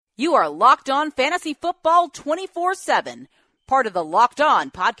You are Locked On Fantasy Football 24/7, part of the Locked On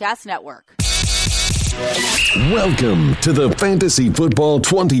Podcast Network. Welcome to the Fantasy Football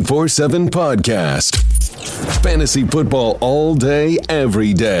 24/7 podcast. Fantasy football all day,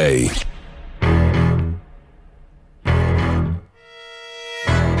 every day.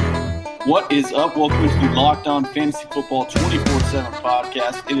 What is up? Welcome to the Locked On Fantasy Football 24/7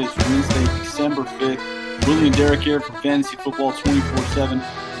 podcast. It is Wednesday, December 5th. Willie and Derek here from Fantasy Football 24/7.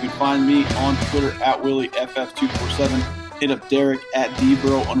 You can find me on Twitter at WillieFF247. Hit up Derek at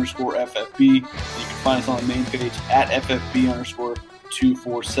Debro_FFB. You can find us on the main page at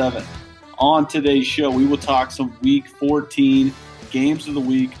FFB_247. On today's show, we will talk some Week 14 games of the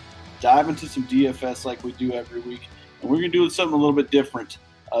week, dive into some DFS like we do every week, and we're going to do something a little bit different.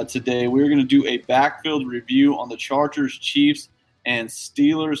 Today, we're going to do a backfield review on the Chargers, Chiefs, and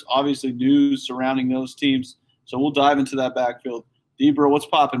Steelers. Obviously, news surrounding those teams. So we'll dive into that backfield. D-Bro, what's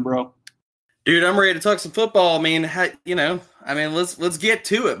popping, bro? Dude, I'm ready to talk some football. Let's get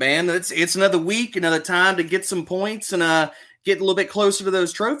to it, man. It's another week, another time to get some points and get a little bit closer to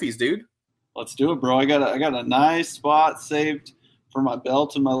those trophies, dude. Let's do it, bro. I got a nice spot saved for my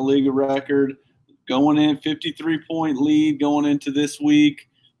belt and my league record. Going in, 53-point lead going into this week.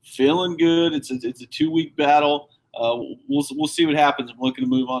 Feeling good. It's a 2-week battle. We'll see what happens. I'm looking to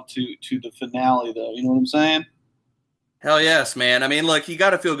move on to the finale, though. You know what I'm saying? Hell yes, man. I mean, look, you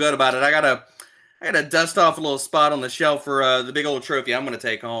got to feel good about it. I gotta dust off a little spot on the shelf for the big old trophy I'm going to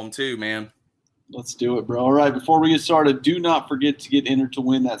take home too, man. Let's do it, bro. All right, before we get started, do not forget to get entered to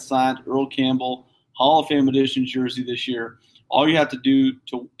win that signed Earl Campbell Hall of Fame edition jersey this year. All you have to do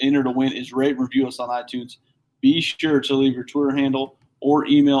to enter to win is rate and review us on iTunes. Be sure to leave your Twitter handle or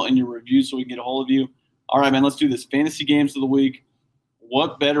email in your review so we can get a hold of you. All right, man, let's do this. Fantasy games of the week.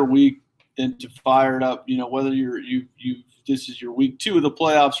 What better week than to fire it up? You know, whether this is your week 2 of the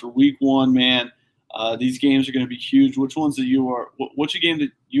playoffs or week 1, man. These games are going to be huge. Which ones that what's your game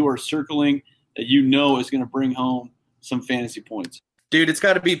that you are circling that you know is going to bring home some fantasy points? Dude, it's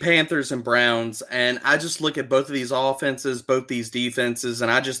got to be Panthers and Browns, and I just look at both of these offenses, both these defenses, and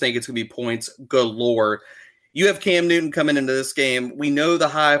I just think it's going to be points galore. You have Cam Newton coming into this game. We know the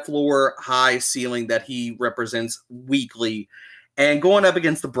high floor, high ceiling that he represents weekly. And going up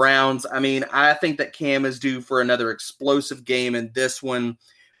against the Browns, I mean, I think that Cam is due for another explosive game in this one.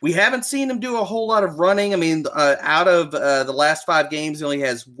 We haven't seen him do a whole lot of running. I mean, out of the last 5 games, he only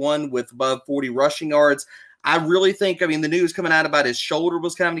has one with above 40 rushing yards. I really think, the news coming out about his shoulder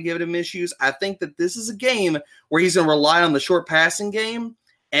was kind of giving him issues. I think that this is a game where he's going to rely on the short passing game.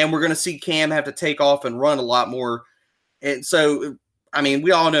 And we're going to see Cam have to take off and run a lot more. And so,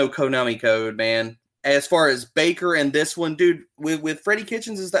 we all know Konami code, man. As far as Baker and this one, dude, with Freddie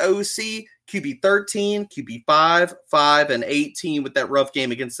Kitchens as the OC, QB 13, QB 5, 5, and 18 with that rough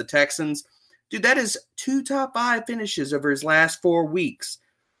game against the Texans. Dude, that is 2 top 5 finishes over his last 4 weeks.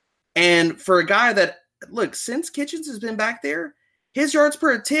 And for a guy that, look, since Kitchens has been back there, his yards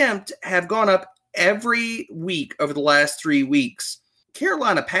per attempt have gone up every week over the last 3 weeks.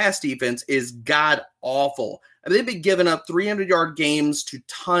 Carolina pass defense is god-awful. They've been giving up 300-yard games to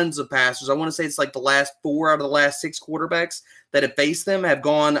tons of passers. I want to say it's like the last 4 out of the last 6 quarterbacks that have faced them have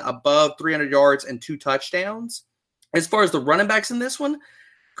gone above 300 yards and 2 touchdowns. As far as the running backs in this one,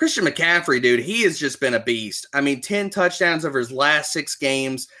 Christian McCaffrey, dude, he has just been a beast. 10 touchdowns over his last 6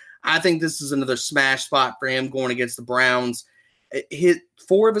 games. I think this is another smash spot for him going against the Browns. Hit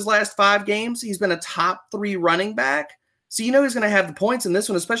 4 of his last 5 games. He's been a top 3 running back. So you know he's going to have the points in this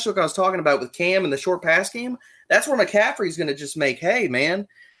one, especially like I was talking about with Cam and the short pass game. That's where McCaffrey's going to just make hay, man.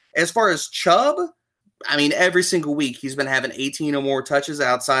 As far as Chubb, every single week he's been having 18 or more touches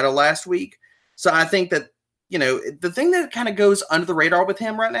outside of last week. So I think that, the thing that kind of goes under the radar with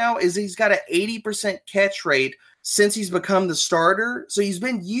him right now is he's got an 80% catch rate since he's become the starter. So he's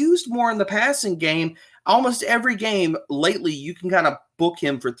been used more in the passing game. Almost every game lately, you can kind of book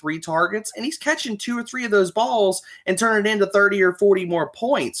him for 3 targets, and he's catching 2 or 3 of those balls and turning it into 30 or 40 more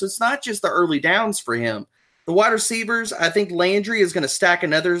points. So it's not just the early downs for him. The wide receivers, I think Landry is going to stack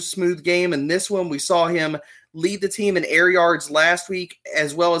another smooth game. In this one, we saw him lead the team in air yards last week,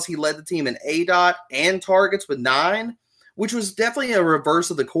 as well as he led the team in ADOT and targets with 9, which was definitely a reverse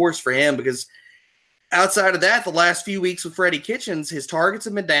of the course for him because outside of that, the last few weeks with Freddie Kitchens, his targets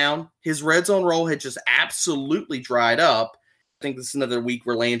have been down. His red zone role had just absolutely dried up. I think this is another week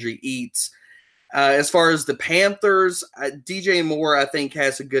where Landry eats. As far as the Panthers, DJ Moore, I think,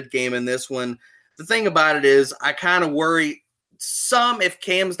 has a good game in this one. The thing about it is I kind of worry some if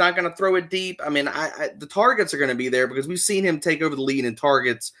Cam's not going to throw it deep. The targets are going to be there because we've seen him take over the lead in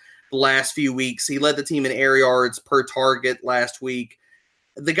targets the last few weeks. He led the team in air yards per target last week.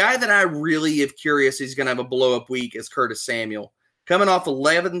 The guy that I really am curious he's going to have a blow-up week is Curtis Samuel. Coming off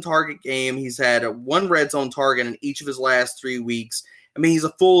 11 target game, he's had 1 red zone target in each of his last 3 weeks. I mean, he's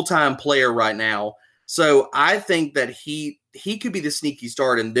a full-time player right now. So I think that he could be the sneaky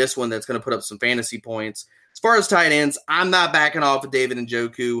start in this one that's going to put up some fantasy points. As far as tight ends, I'm not backing off of David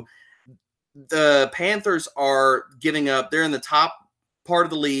Njoku. The Panthers are giving up. They're in the top part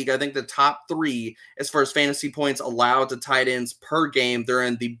of the league. I think the top 3 as far as fantasy points allowed to tight ends per game. They're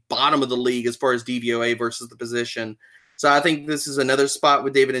in the bottom of the league as far as DVOA versus the position. So I think this is another spot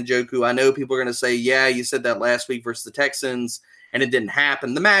with David Njoku. I know people are going to say, yeah, you said that last week versus the Texans, and it didn't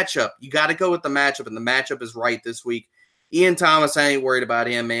happen. The matchup, you got to go with the matchup, and the matchup is right this week. Ian Thomas, I ain't worried about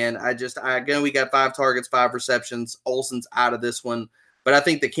him, man. Again, we got 5 targets, 5 receptions. Olsen's out of this one. But I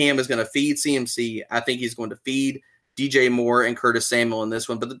think that Cam is going to feed CMC. I think he's going to feed DJ Moore and Curtis Samuel in this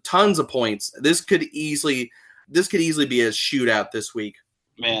one. But tons of points. This could easily be a shootout this week.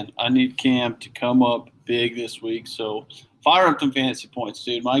 Man, I need Cam to come up big this week. So fire up some fantasy points,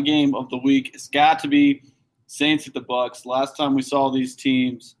 dude. My game of the week has got to be Saints at the Bucks. Last time we saw these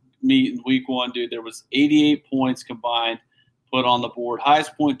teams meet in week 1, dude, there was 88 points combined put on the board.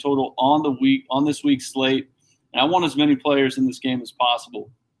 Highest point total on this week's slate. And I want as many players in this game as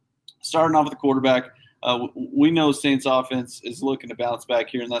possible. Starting off with the quarterback, we know Saints offense is looking to bounce back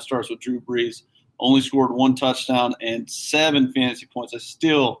here, and that starts with Drew Brees. Only scored 1 touchdown and 7 fantasy points. I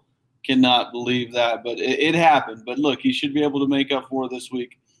still cannot believe that, but it happened. But look, he should be able to make up for it this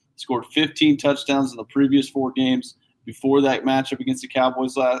week. He scored 15 touchdowns in the previous 4 games before that matchup against the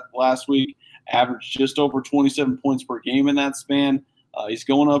Cowboys last week. Averaged just over 27 points per game in that span. He's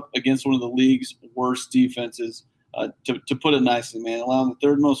going up against one of the league's worst defenses, to put it nicely, man. Allowing the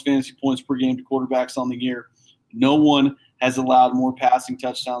 3rd most fantasy points per game to quarterbacks on the year. No one has allowed more passing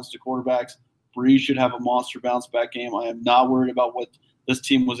touchdowns to quarterbacks. Brees should have a monster bounce-back game. I am not worried about what this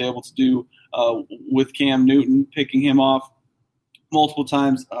team was able to do with Cam Newton, picking him off multiple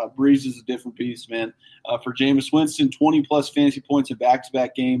times. Brees is a different beast, man. For Jameis Winston, 20-plus fantasy points in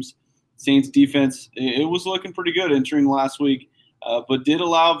back-to-back games. Saints defense, it was looking pretty good entering last week. But did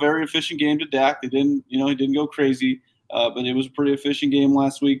allow a very efficient game to Dak. He didn't go crazy, but it was a pretty efficient game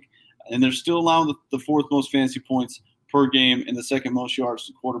last week. And they're still allowing the 4th most fantasy points per game and the 2nd most yards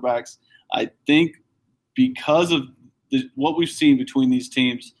to quarterbacks. I think because of what we've seen between these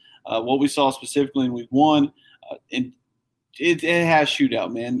teams, what we saw specifically in week 1, and it has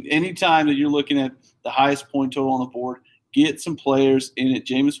shootout, man. Anytime that you're looking at the highest point total on the board, get some players in it.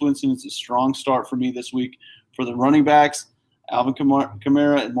 Jameis Winston is a strong start for me this week. For the running backs, Alvin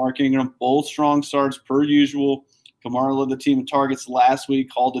Kamara and Mark Ingram, both strong starts per usual. Kamara led the team in targets last week,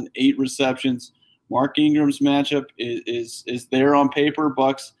 hauled in 8 receptions. Mark Ingram's matchup is there on paper.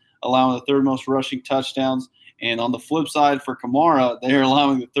 Bucks allowing the 3rd most rushing touchdowns. And on the flip side for Kamara, they are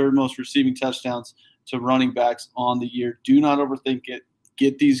allowing the 3rd most receiving touchdowns to running backs on the year. Do not overthink it.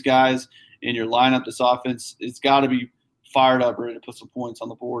 Get these guys in your lineup. This offense, it's got to be fired up, ready to put some points on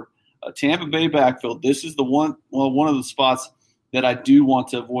the board. Tampa Bay backfield, this is one of the spots that I do want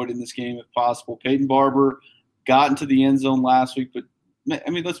to avoid in this game if possible. Peyton Barber got into the end zone last week, but I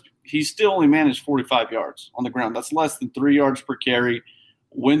mean, he still only managed 45 yards on the ground. That's less than 3 yards per carry.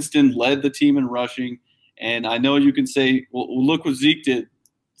 Winston led the team in rushing, and I know you can say, well, look what Zeke did.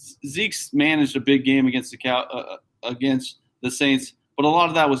 Zeke's managed a big game against the Saints, but a lot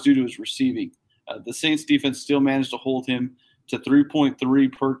of that was due to his receiving. The Saints defense still managed to hold him to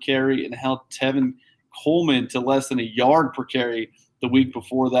 3.3 per carry and held Tevin Coleman to less than a yard per carry the week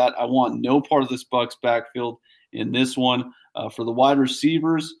before that. I want no part of this Bucs backfield in this one. For the wide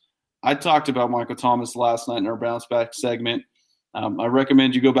receivers, I talked about Michael Thomas last night in our bounce back segment. I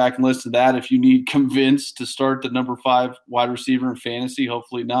recommend you go back and listen to that if you need convinced to start the number 5 wide receiver in fantasy.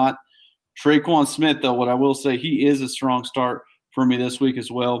 Hopefully not. Traquan Smith, though, what I will say, he is a strong start for me this week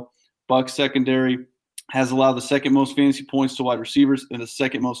as well. Bucs secondary has allowed the 2nd most fantasy points to wide receivers and the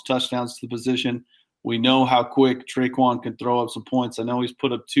 2nd most touchdowns to the position. We know how quick Traquan can throw up some points. I know he's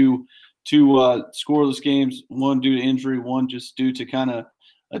put up two scoreless games, one due to injury, one just due to kind of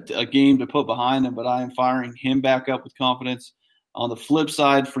a game to put behind him, but I am firing him back up with confidence. On the flip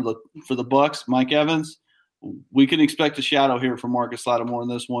side for the Bucs, Mike Evans, we can expect a shadow here from Marcus Lattimore in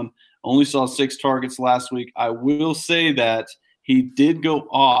this one. Only saw 6 targets last week. I will say that he did go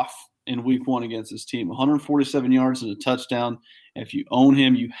off in week 1 against his team. 147 yards and a touchdown. If you own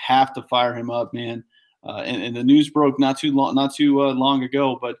him, you have to fire him up, man. And the news broke not too long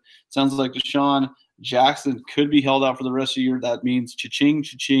ago, but it sounds like Deshaun Jackson could be held out for the rest of the year. That means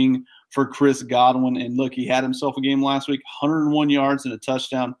cha-ching for Chris Godwin. And look, he had himself a game last week, 101 yards and a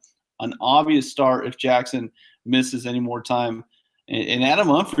touchdown. An obvious start if Jackson misses any more time. And Adam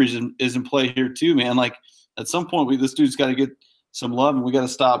Humphries is in play here too, man. Like at some point, this dude's got to get some love, and we got to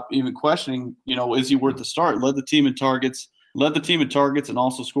stop even questioning, is he worth the start? Led the team in targets, and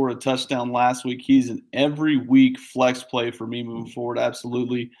also scored a touchdown last week. He's an every week flex play for me moving forward,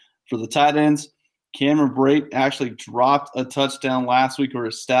 absolutely. For the tight ends, Cameron Brate actually dropped a touchdown last week, or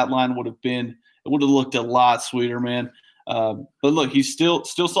his stat line would have looked a lot sweeter, man. But look, he still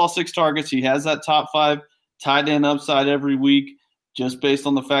saw 6 targets. He has that top 5 tight end upside every week, just based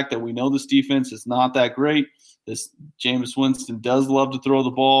on the fact that we know this defense is not that great. This Jameis Winston does love to throw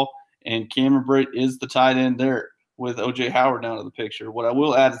the ball, and Cameron Brate is the tight end there with O.J. Howard down to the picture. What I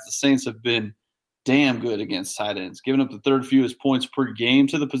will add is the Saints have been damn good against tight ends, giving up the third fewest points per game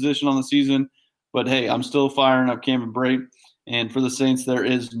to the position on the season. But, hey, I'm still firing up Cameron Brate. And for the Saints, there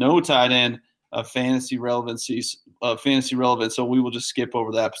is no tight end of fantasy relevance, so we will just skip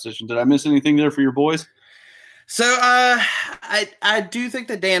over that position. Did I miss anything there for your boys? So I do think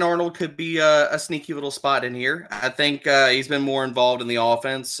that Dan Arnold could be a sneaky little spot in here. I think he's been more involved in the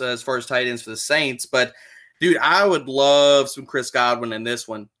offense as far as tight ends for the Saints. But, dude, I would love some Chris Godwin in this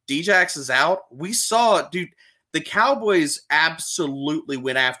one. Djax is out. We saw, dude, the Cowboys absolutely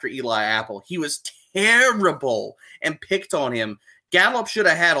went after Eli Apple. He was terrible and picked on him. Gallup should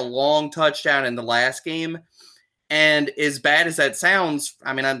have had a long touchdown in the last game. And as bad as that sounds,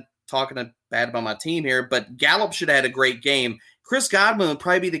 I mean, I'm talking bad about my team here, but Gallup should have had a great game. Chris Godwin would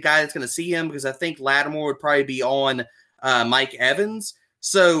probably be the guy that's going to see him, because I think Lattimore would probably be on Mike Evans.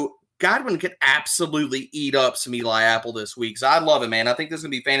 So Godwin could absolutely eat up some Eli Apple this week. So I love it, man. I think there's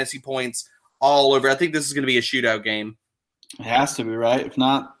going to be fantasy points all over. I think this is going to be a shootout game. It has to be, right? If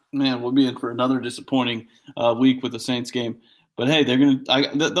not, man, we'll be in for another disappointing week with the Saints game. But hey,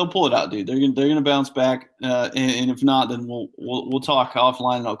 they'll pull it out, dude. They're gonna bounce back, and if not, then we'll talk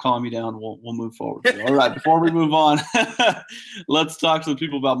offline, and I'll calm you down. We'll move forward. So, all right, before we move on, let's talk to the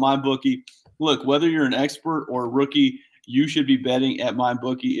people about MyBookie. Look, whether you're an expert or a rookie, you should be betting at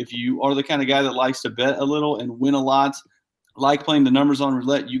MyBookie. If you are the kind of guy that likes to bet a little and win a lot, like playing the numbers on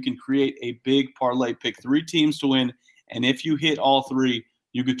roulette, you can create a big parlay. Pick 3 teams to win, and if you hit all 3,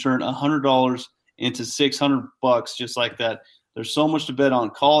 you could turn $100 into $600 just like that. There's so much to bet on: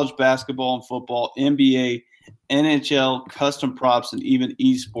 college basketball and football, NBA, NHL, custom props, and even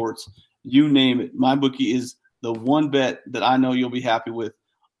esports. You name it. MyBookie is the one bet that I know you'll be happy with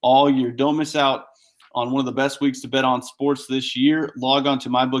all year. Don't miss out on one of the best weeks to bet on sports this year. Log on to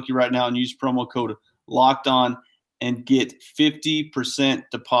MyBookie right now and use promo code LOCKEDON and get 50%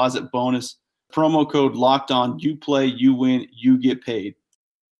 deposit bonus. Promo code LOCKEDON. You play, you win, you get paid.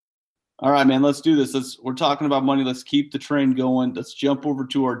 All right, man, let's do this. We're talking about money. Let's keep the train going. Let's jump over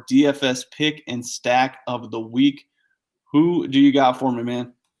to our DFS pick and stack of the week. Who do you got for me,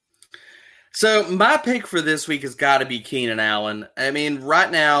 man? So my pick for this week has got to be Keenan Allen. I mean, right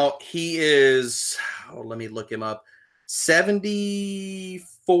now he is, let me look him up,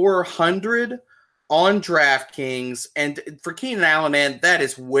 7,400 on DraftKings. And for Keenan Allen, man, that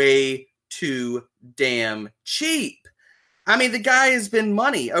is way too damn cheap. I mean, the guy has been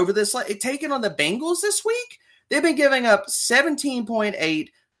money over this. Taking on the Bengals this week, they've been giving up 17.8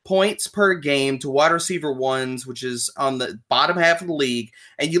 points per game to wide receiver ones, which is on the bottom half of the league.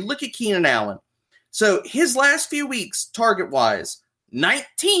 And you look at Keenan Allen. So his last few weeks, target-wise,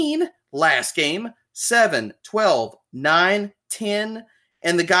 19 last game, 7, 12, 9, 10.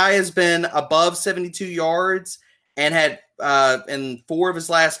 And the guy has been above 72 yards and had in 4 of his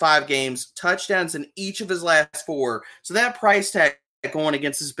last 5 games, touchdowns in each of his last 4. So that price tag going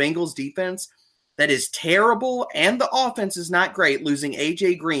against this Bengals defense, that is terrible, and the offense is not great, losing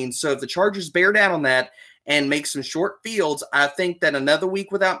A.J. Green. So if the Chargers bear down on that and make some short fields, I think that another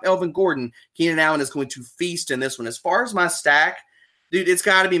week without Melvin Gordon, Keenan Allen is going to feast in this one. As far as my stack, dude, it's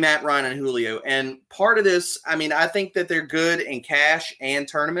got to be Matt Ryan and Julio. And part of this, I mean, I think that they're good in cash and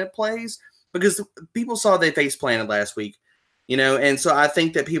tournament plays because people saw they face planted last week. And so I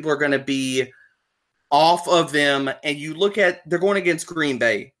think that people are going to be off of them. And you look at, they're going against Green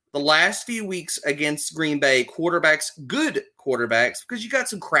Bay. The last few weeks against Green Bay, quarterbacks, good quarterbacks, because you got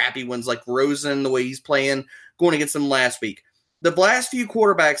some crappy ones like Rosen, the way he's playing, going against them last week. The last few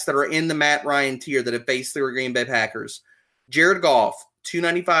quarterbacks that are in the Matt Ryan tier that have faced the Green Bay Packers, Jared Goff,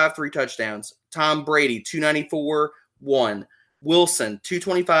 295, 3 touchdowns. Tom Brady, 294, 1. Wilson,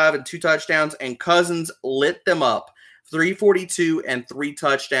 225 and 2 touchdowns. And Cousins lit them up. 342 and 3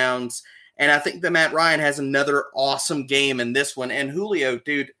 touchdowns. And I think that Matt Ryan has another awesome game in this one. And Julio,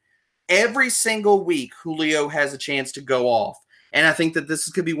 dude, every single week, Julio has a chance to go off. And I think that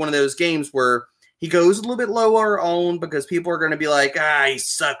this could be one of those games where he goes a little bit lower on because people are going to be like, he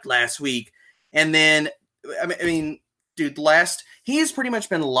sucked last week. And then, I mean, dude, he has pretty much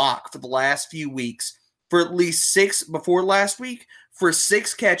been locked for the last few weeks for at least 6 before last week for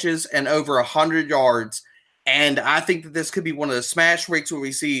 6 catches and over 100 yards. And I think that this could be one of the smash weeks where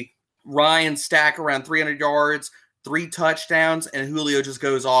we see Ryan stack around 300 yards, 3 touchdowns, and Julio just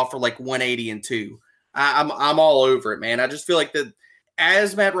goes off for like 180 and 2. I'm all over it, man. I just feel like that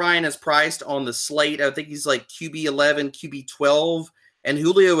as Matt Ryan is priced on the slate, I think he's like QB 11, QB 12, and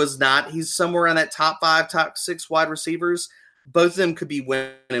Julio is not. He's somewhere on that top 5, top 6 wide receivers. Both of them could be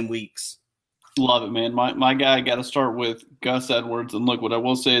winning weeks. Love it, man. My guy got to start with Gus Edwards. And look, what I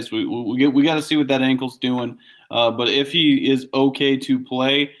will say is we got to see what that ankle's doing. But if he is okay to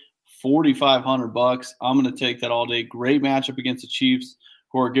play, $4,500, I'm going to take that all day. Great matchup against the Chiefs,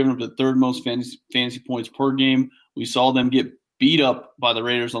 who are giving up the 3rd most fantasy points per game. We saw them get beat up by the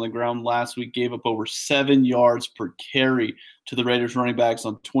Raiders on the ground last week, gave up over 7 yards per carry to the Raiders running backs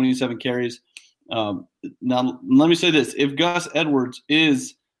on 27 carries. Now, let me say this. If Gus Edwards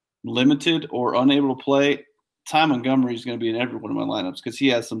is limited or unable to play, Ty Montgomery is going to be in every one of my lineups because he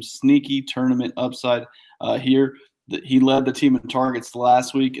has some sneaky tournament upside here. He led the team in targets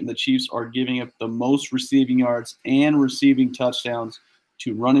last week, and the Chiefs are giving up the most receiving yards and receiving touchdowns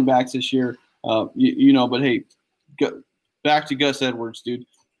to running backs this year. But hey, back to Gus Edwards, dude.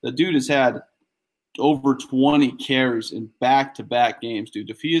 The dude has had over 20 carries in back-to-back games, dude.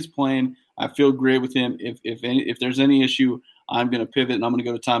 If he is playing, I feel great with him. If there's any issue, I'm going to pivot, and I'm going to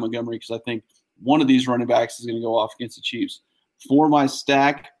go to Ty Montgomery because I think one of these running backs is going to go off against the Chiefs. For my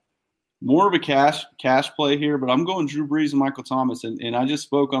stack, more of a cash play here, but I'm going Drew Brees and Michael Thomas, and I just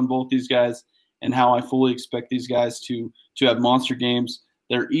spoke on both these guys and how I fully expect these guys to have monster games.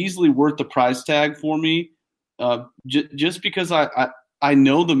 They're easily worth the price tag for me, just because I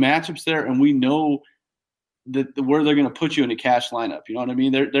know the matchups there, and we know that where they're going to put you in a cash lineup. You know what I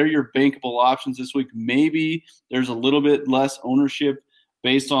mean? They're your bankable options this week. Maybe there's a little bit less ownership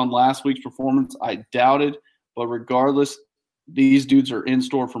based on last week's performance. I doubt it, but regardless, these dudes are in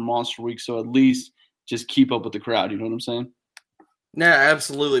store for monster week, so at least just keep up with the crowd. You know what I'm saying? No,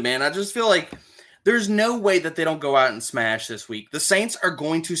 absolutely, man. I just feel like there's no way that they don't go out and smash this week. The Saints are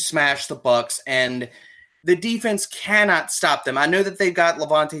going to smash the Bucs, and the defense cannot stop them. I know that they've got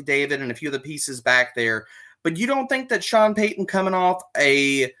Levante David and a few of the pieces back there, but you don't think that Sean Payton coming off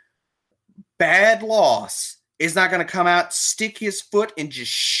a bad loss is not going to come out, stick his foot, and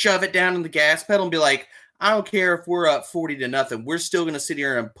just shove it down in the gas pedal and be like, I don't care if we're up 40-0. We're still going to sit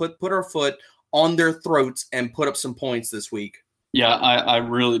here and put our foot on their throats and put up some points this week. Yeah, I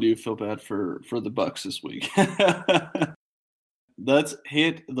really do feel bad for the Bucs this week. Let's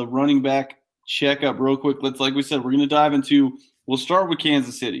hit the running back checkup real quick. Like we said, we're going to dive into – we'll start with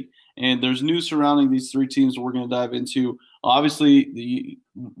Kansas City. And there's news surrounding these 3 teams that we're going to dive into. Obviously,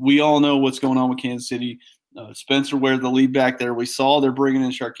 we all know what's going on with Kansas City. Spencer Ware, the lead back there. We saw they're bringing in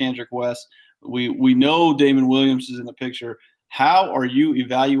Charcandrick West. We know Damon Williams is in the picture. How are you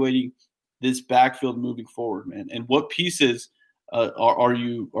evaluating this backfield moving forward, man? And what pieces are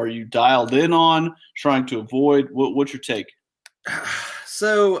you dialed in on, trying to avoid? What's your take?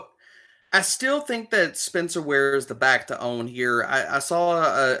 So I still think that Spencer Ware is the back to own here. I saw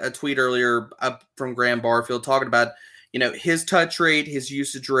a tweet earlier from Graham Barfield talking about, his touch rate, his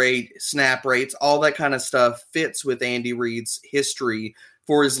usage rate, snap rates, all that kind of stuff fits with Andy Reid's history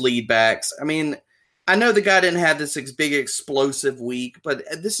for his lead backs. I mean, I know the guy didn't have this big explosive week, but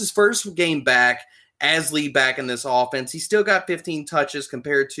this is first game back as lead back in this offense. He still got 15 touches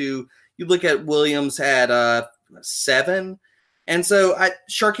compared to, you look at Williams had 7. And so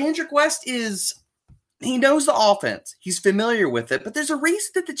Charcandrick West he knows the offense. He's familiar with it, but there's a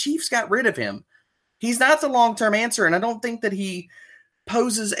reason that the Chiefs got rid of him. He's not the long-term answer, and I don't think that he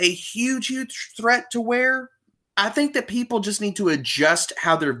poses a huge threat to Ware. I think that people just need to adjust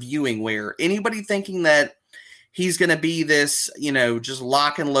how they're viewing Ware. Anybody thinking that he's going to be this, just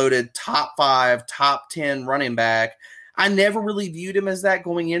lock and loaded top 5, top 10 running back, I never really viewed him as that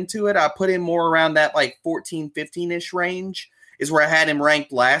going into it. I put him more around that 14, 15-ish range is where I had him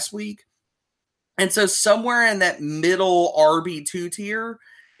ranked last week. And so somewhere in that middle RB2 tier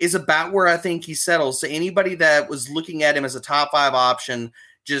is about where I think he settles. So anybody that was looking at him as a top 5 option,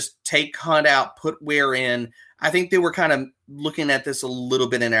 just take Hunt out, put Ware in. I think they were kind of looking at this a little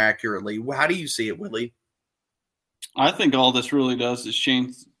bit inaccurately. How do you see it, Willie? I think all this really does is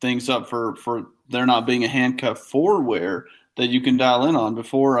change things up for there not being a handcuff for Ware that you can dial in on.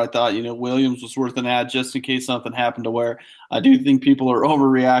 Before, I thought, Williams was worth an ad just in case something happened to Ware. I do think people are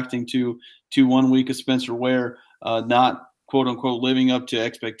overreacting to 1 week of Spencer Ware not, quote-unquote, living up to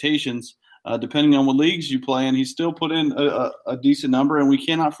expectations. Depending on what leagues you play in, he still put in a decent number, and we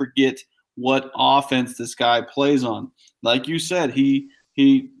cannot forget what offense this guy plays on. like you said, he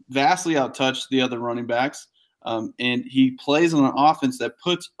vastly outtouched the other running backs, and he plays on an offense that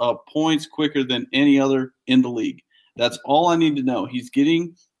puts up points quicker than any other in the league. That's all I need to know. He's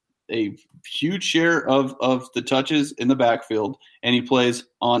getting a huge share of the touches in the backfield, and he plays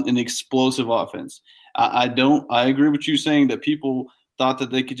on an explosive offense. I agree with you saying that people thought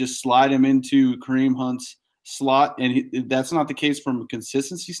that they could just slide him into Kareem Hunt's slot, and that's not the case from a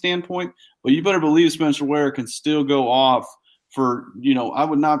consistency standpoint. But you better believe Spencer Ware can still go off for, I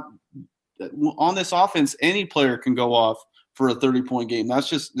would not – on this offense, any player can go off for a 30-point game.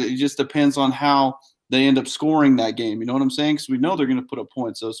 It just depends on how they end up scoring that game. You know what I'm saying? Because we know they're going to put up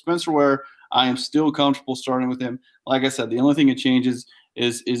points. So Spencer Ware, I am still comfortable starting with him. Like I said, the only thing it changes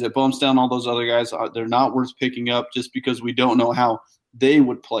is it bumps down all those other guys. They're not worth picking up just because we don't know how they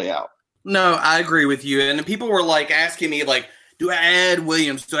would play out. No, I agree with you. And people were asking me do I add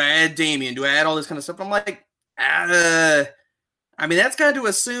Williams? Do I add Damian? Do I add all this kind of stuff? I'm like, that's got to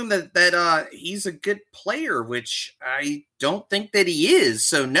assume that he's a good player, which I don't think that he is.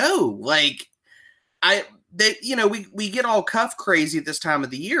 So no, we get all cuff crazy at this time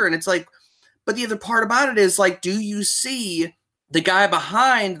of the year. And it's but the other part about it is do you see the guy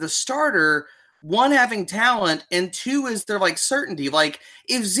behind the starter, one, having talent, and two, is there certainty?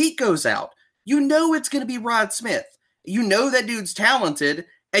 If Zeke goes out, it's going to be Rod Smith. That dude's talented,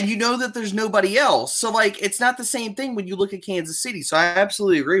 and that there's nobody else. So it's not the same thing when you look at Kansas City. So I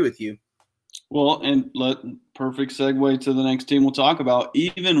absolutely agree with you. Well, and perfect segue to the next team we'll talk about.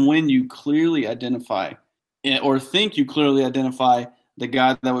 Even when you clearly identify or think you clearly identify the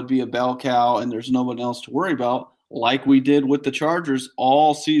guy that would be a bell cow and there's no one else to worry about, like we did with the Chargers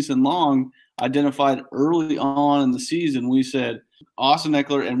all season long, identified early on in the season, we said Austin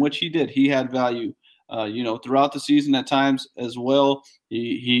Ekeler, and which he did. He had value, throughout the season at times as well.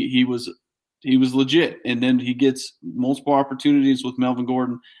 He was legit, and then he gets multiple opportunities with Melvin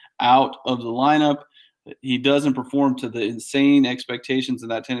Gordon out of the lineup. He doesn't perform to the insane expectations in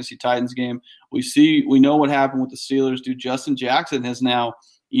that Tennessee Titans game. We know what happened with the Steelers. Justin Jackson has now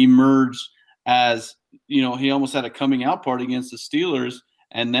emerged as, he almost had a coming out party against the Steelers.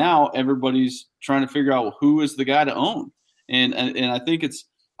 And now everybody's trying to figure out who is the guy to own, and I think it's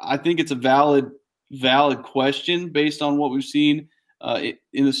a valid question based on what we've seen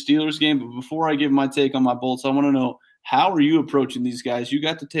in the Steelers game. But before I give my take on my Bolts, I want to know, how are you approaching these guys? You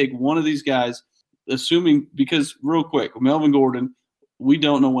got to take one of these guys, because real quick, Melvin Gordon, we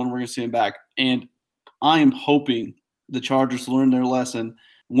don't know when we're going to see him back, and I am hoping the Chargers learned their lesson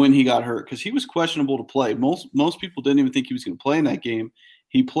when he got hurt, because he was questionable to play. Most people didn't even think he was going to play in that game.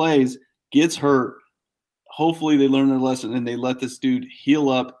 He plays, gets hurt. Hopefully they learn their lesson and they let this dude heal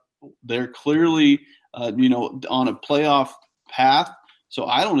up. They're clearly, on a playoff path. So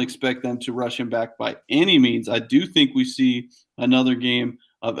I don't expect them to rush him back by any means. I do think we see another game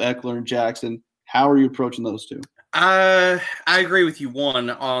of Ekeler and Jackson. How are you approaching those two? I agree with you, one,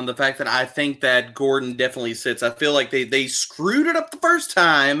 on the fact that I think that Gordon definitely sits. I feel like they screwed it up the first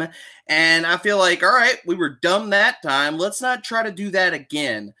time, and I feel like, all right, we were dumb that time. Let's not try to do that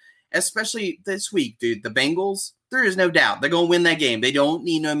again, especially this week, dude. The Bengals, there is no doubt they're going to win that game. They don't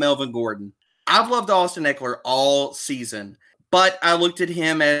need no Melvin Gordon. I've loved Austin Ekeler all season, but I looked at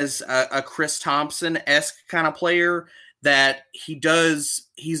him as a Chris Thompson-esque kind of player, that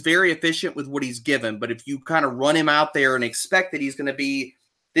he's very efficient with what he's given. But if you kind of run him out there and expect that he's going to be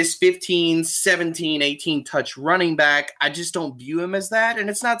this 15, 17, 18 touch running back, I just don't view him as that.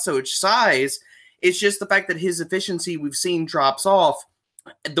 And it's not so much size. It's just the fact that his efficiency we've seen drops off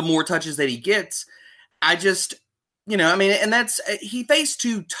the more touches that he gets. I just, and that's, he faced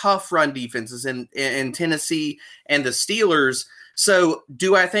two tough run defenses in Tennessee and the Steelers. So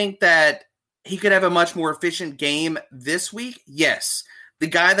do I think that he could have a much more efficient game this week? Yes. The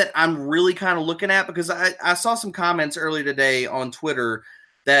guy that I'm really kind of looking at, because I saw some comments earlier today on Twitter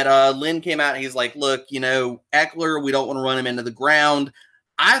that Lynn came out and he's like, look, Ekeler, we don't want to run him into the ground.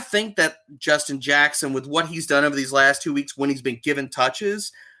 I think that Justin Jackson, with what he's done over these last 2 weeks when he's been given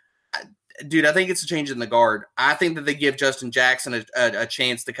touches, dude, I think it's a change in the guard. I think that they give Justin Jackson a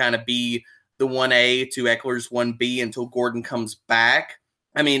chance to kind of be the 1A to Eckler's 1B until Gordon comes back.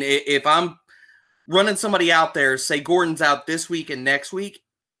 I mean, if I'm running somebody out there, say Gordon's out this week and next week,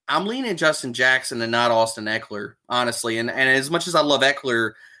 I'm leaning Justin Jackson and not Austin Ekeler, honestly. And as much as I love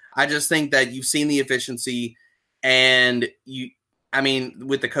Ekeler, I just think that you've seen the efficiency, and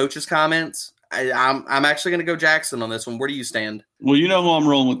with the coach's comments, I'm actually going to go Jackson on this one. Where do you stand? Well, you know who I'm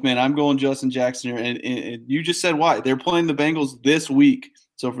rolling with, man. I'm going Justin Jackson here, and you just said why. They're playing the Bengals this week.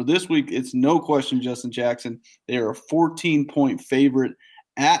 So for this week, it's no question Justin Jackson. They are a 14-point favorite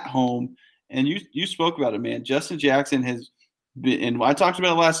at home. and you spoke about it, man. Justin Jackson has been, and I talked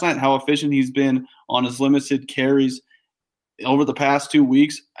about it last night, how efficient he's been on his limited carries over the past 2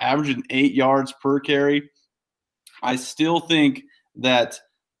 weeks, averaging 8 yards per carry. I still think that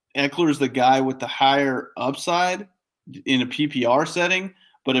Ekeler is the guy with the higher upside in a PPR setting.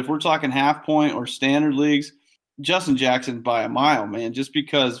 But if we're talking half point or standard leagues, Justin Jackson by a mile, man, just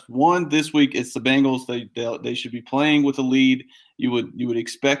because one, this week it's the Bengals. They should be playing with a lead. You would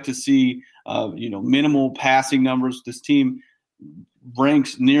expect to see, minimal passing numbers. This team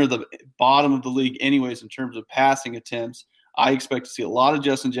ranks near the bottom of the league anyways in terms of passing attempts. I expect to see a lot of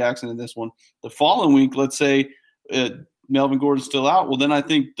Justin Jackson in this one. The following week, let's say Melvin Gordon's still out. Well, then I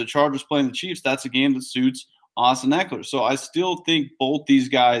think the Chargers playing the Chiefs, that's a game that suits Austin Ekeler. So I still think both these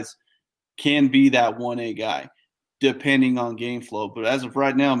guys can be that 1A guy, depending on game flow. But as of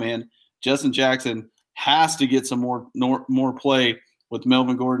right now, man, Justin Jackson has to get some more play with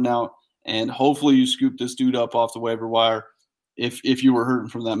Melvin Gordon out, and hopefully you scoop this dude up off the waiver wire if you were hurting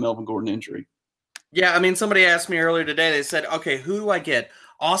from that Melvin Gordon injury. Yeah, I mean, somebody asked me earlier today, they said, okay, who do I get,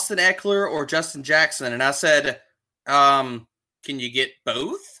 Austin Ekeler or Justin Jackson? And I said, can you get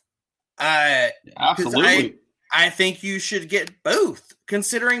both? Absolutely. I think you should get both.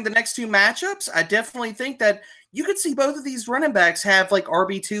 Considering the next two matchups, I definitely think that you could see both of these running backs have like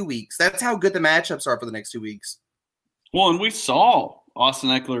RB2 weeks. That's how good the matchups are for the next 2 weeks. Well, and we saw Austin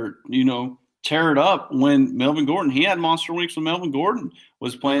Ekeler, tear it up when Melvin Gordon, he had monster weeks when Melvin Gordon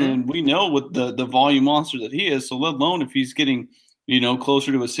was playing, and we know what the volume monster that he is. So let alone if he's getting,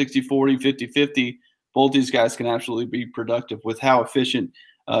 closer to a 60-40, 50-50, both these guys can absolutely be productive with how efficient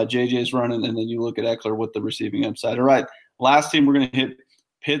JJ's running. And then you look at Ekeler with the receiving upside. All right, last team we're going to hit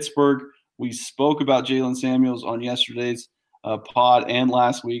Pittsburgh. We spoke about Jaylen Samuels on yesterday's pod and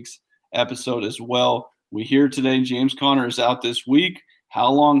last week's episode as well. We hear today James Conner is out this week. How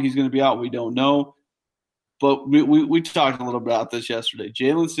long he's going to be out, we don't know. But we talked a little bit about this yesterday.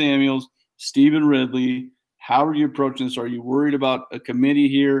 Jaylen Samuels, Stephen Ridley, how are you approaching this? Are you worried about a committee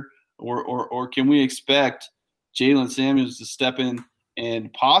here, or can we expect Jaylen Samuels to step in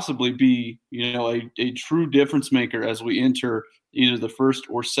and possibly be, a true difference maker as we enter either the first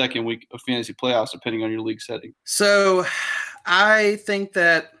or second week of fantasy playoffs, depending on your league setting? So I think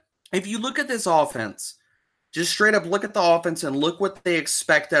that if you look at this offense, just straight up look at the offense and look what they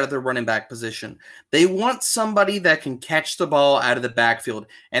expect out of their running back position. They want somebody that can catch the ball out of the backfield,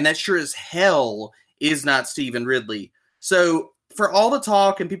 and that sure as hell is not Stephen Ridley. So for all the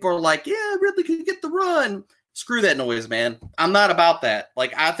talk and people are like, yeah, Ridley can get the run, screw that noise, man. I'm not about that.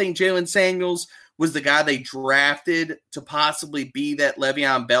 Like, I think Jaylen Samuels was the guy they drafted to possibly be that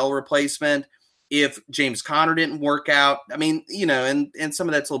Le'Veon Bell replacement if James Conner didn't work out. I mean, and some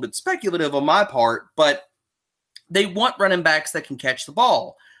of that's a little bit speculative on my part, but they want running backs that can catch the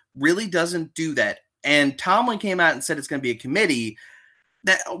ball. Really doesn't do that. And Tomlin came out and said it's going to be a committee.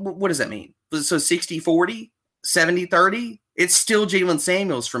 What does that mean? So 60-40, 70-30? It's still Jaylen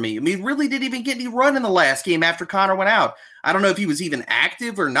Samuels for me. I mean, really didn't even get any run in the last game after Conner went out. I don't know if he was even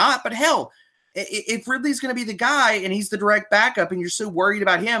active or not, but hell, if Ridley's going to be the guy and he's the direct backup and you're so worried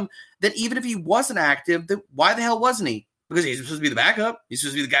about him, that even if he wasn't active, then why the hell wasn't he? Because he's supposed to be the backup. He's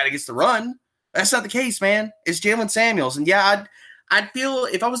supposed to be the guy that gets the run. That's not the case, man. It's Jaylen Samuels. And yeah, I'd feel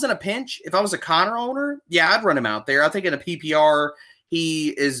if I was in a pinch, if I was a Conner owner, yeah, I'd run him out there. I think in a PPR,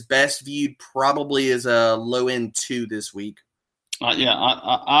 he is best viewed probably as a low-end 2 this week.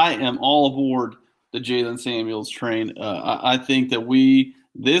 I am all aboard the Jaylen Samuels train. I think that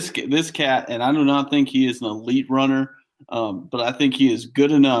this cat, and I do not think he is an elite runner, but I think he is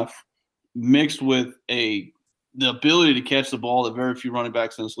good enough mixed with the ability to catch the ball that very few running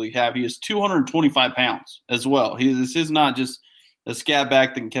backs in this league have. He is 225 pounds as well. This is not just a scat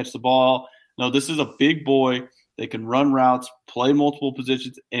back that can catch the ball. No, this is a big boy that can run routes, play multiple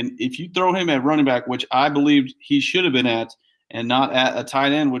positions. And if you throw him at running back, which I believed he should have been at, and not at a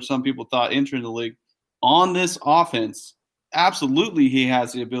tight end, which some people thought entering the league, on this offense, absolutely he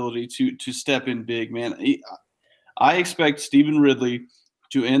has the ability to step in big, man. I expect Stephen Ridley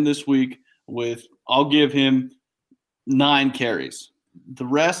to end this week with, I'll give him 9 carries. The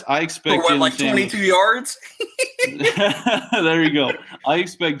rest, I expect for what, 22 yards? There you go. I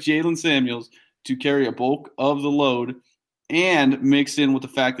expect Jaylen Samuels to carry a bulk of the load and mix in with the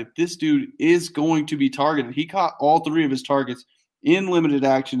fact that this dude is going to be targeted. He caught all 3 of his targets in limited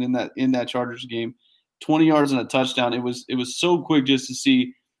action in that Chargers game. 20 yards and a touchdown. It was so quick just to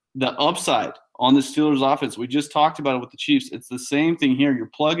see the upside on the Steelers offense. We just talked about it with the Chiefs. It's the same thing here.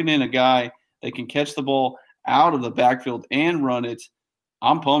 You're plugging in a guy that can catch the ball out of the backfield and run it.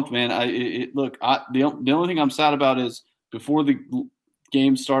 I'm pumped, man. The only thing I'm sad about is before the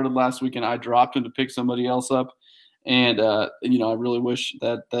game started last week and I dropped him to pick somebody else up. And, I really wish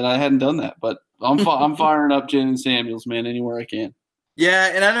that I hadn't done that. But I'm firing up Jaylen Samuels, man, anywhere I can. Yeah,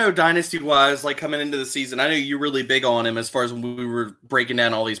 and I know dynasty-wise, like coming into the season, I know you're really big on him as far as when we were breaking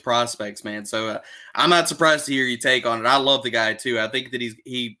down all these prospects, man. So I'm not surprised to hear your take on it. I love the guy, too. I think that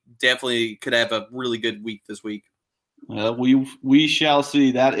he definitely could have a really good week this week. We shall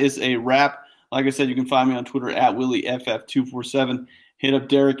see. That is a wrap. Like I said, you can find me on Twitter at WillieFF247. Hit up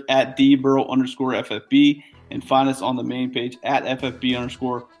Derek at DBurrow_FFB. And find us on the main page at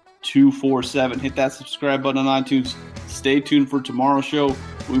FFB_247. Hit that subscribe button on iTunes. Stay tuned for tomorrow's show.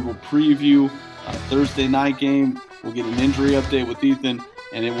 We will preview a Thursday night game. We'll get an injury update with Ethan,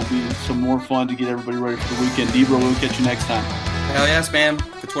 and it will be some more fun to get everybody ready for the weekend. D-Bro, we'll catch you next time. Hell yes, man.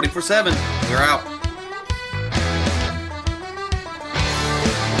 For 24/7, we're out.